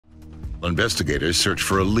Investigators search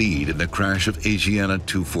for a lead in the crash of Asiana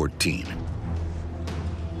 214.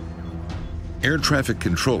 Air traffic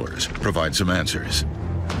controllers provide some answers.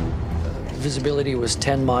 Visibility was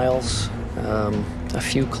 10 miles, a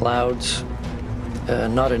few clouds,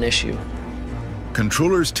 not an issue.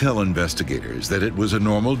 Controllers tell investigators that it was a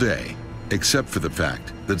normal day, except for the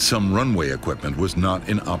fact that some runway equipment was not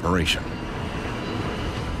in operation.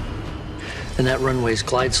 And that runway's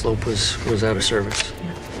glide slope was out of service.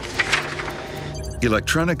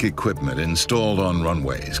 Electronic equipment installed on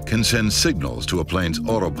runways can send signals to a plane's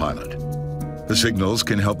autopilot. The signals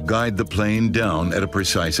can help guide the plane down at a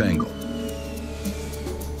precise angle.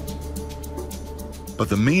 But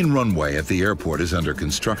the main runway at the airport is under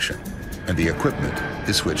construction, and the equipment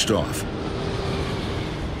is switched off.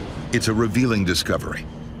 It's a revealing discovery.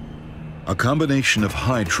 A combination of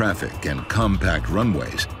high traffic and compact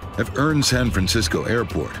runways have earned San Francisco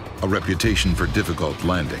Airport a reputation for difficult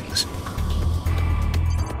landings.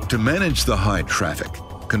 To manage the high traffic,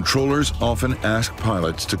 controllers often ask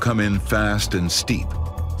pilots to come in fast and steep,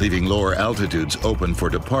 leaving lower altitudes open for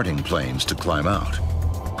departing planes to climb out.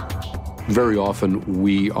 Very often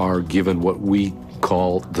we are given what we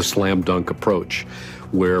call the slam dunk approach,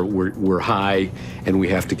 where we're high and we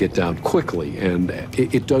have to get down quickly, and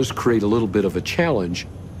it does create a little bit of a challenge.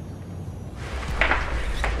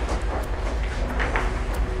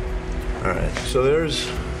 All right, so there's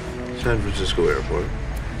San Francisco Airport.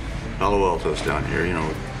 Palo Alto's down here, you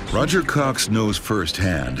know. Roger Cox knows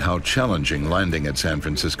firsthand how challenging landing at San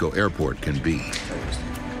Francisco Airport can be.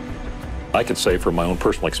 I can say from my own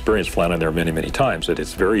personal experience flying there many, many times that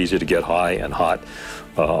it's very easy to get high and hot,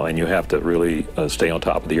 and you have to really stay on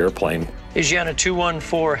top of the airplane. Asiana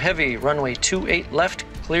 214 heavy, runway 28 left,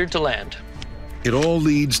 cleared to land. It all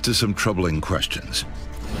leads to some troubling questions.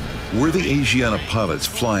 Were the Asiana pilots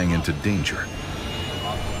flying into danger?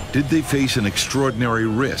 Did they face an extraordinary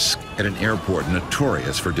risk at an airport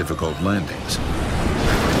notorious for difficult landings?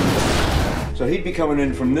 So he'd be coming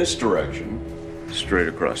in from this direction, straight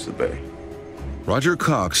across the bay. Roger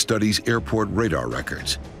Cox studies airport radar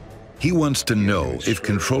records. He wants to know if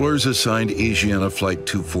controllers assigned Asiana Flight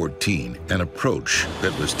 214 an approach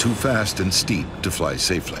that was too fast and steep to fly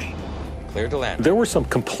safely. Clear to land. There were some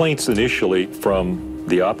complaints initially from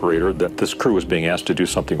the operator that this crew was being asked to do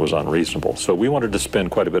something was unreasonable. So we wanted to spend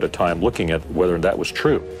quite a bit of time looking at whether that was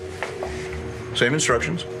true. Same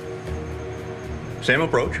instructions, same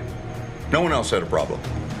approach. No one else had a problem.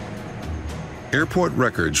 Airport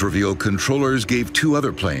records reveal controllers gave two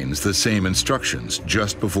other planes the same instructions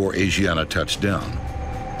just before Asiana touched down.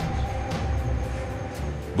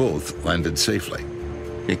 Both landed safely.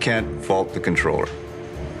 You can't fault the controller.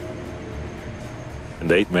 And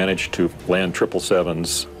they managed to land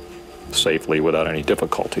 777s safely without any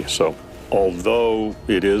difficulty. So although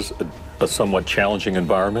it is a somewhat challenging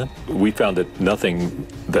environment, we found that nothing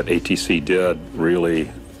that ATC did really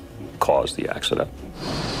caused the accident.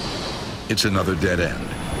 It's another dead end.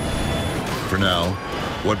 For now,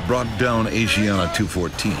 what brought down Asiana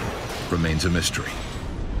 214 remains a mystery.